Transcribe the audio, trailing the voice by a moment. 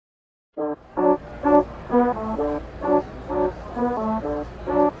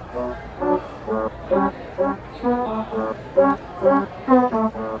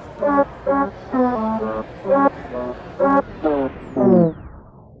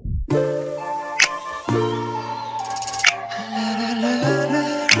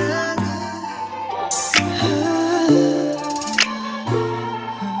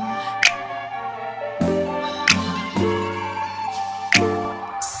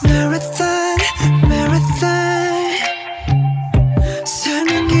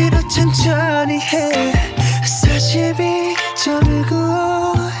천천히 해 42.19 그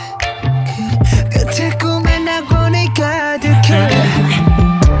끝에 꿈에 낙원이 가득해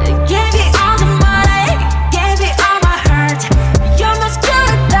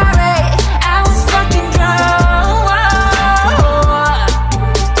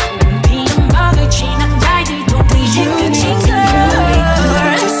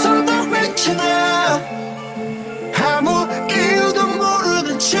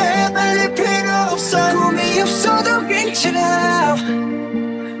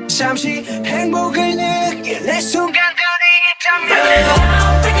잠시 행복을 느낄 순간들이 있다면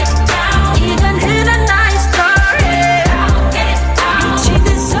이건 흔한 나의 스토리 미치는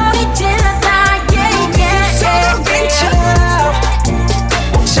소리 질러다 써도 괜찮아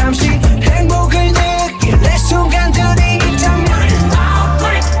잠시 행복을 느낄 순간들이 있다면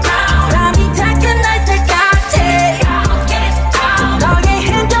밤이 다 끝날 때까지 너의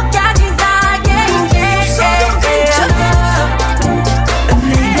흔적까지 다 써도 괜찮아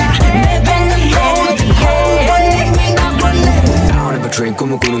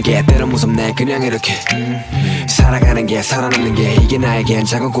꿈을 꾸는 게 때론 무섭네 그냥 이렇게 살아가는 게 살아남는 게 이게 나에겐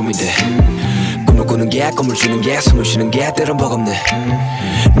작은 꿈인데 꿈을 꾸는 게 꿈을 주는 게 숨을 쉬는 게 때론 버겁네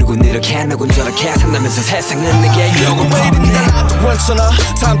누군 이렇게 누군 저렇게 산다면서 세상은 내게 요구법네 괜찮아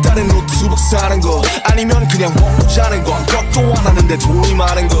다음 달에 노트북 사는 거 아니면 그냥 먹고 자는 건 것도 안 하는데 돈이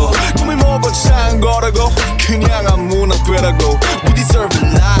많은 거 꿈이 뭐고 작은 거라고 그냥 아무나 되라고 We deserve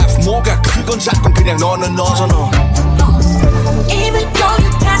life 뭐가 크건 작건 그냥 너는 너잖아 Even though you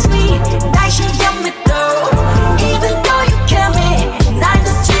test me, 날 신경 믿어 Even though you kill me, 날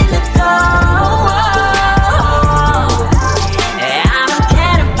던질려도 I don't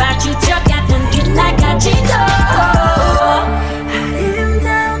care about you, 저 같은 그날까지도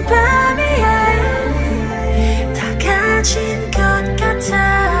아름다운 밤이야 다 가진 것 같아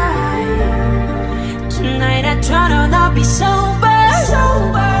Tonight I try to not be sober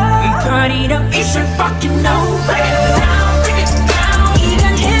Party up, it's a fucking over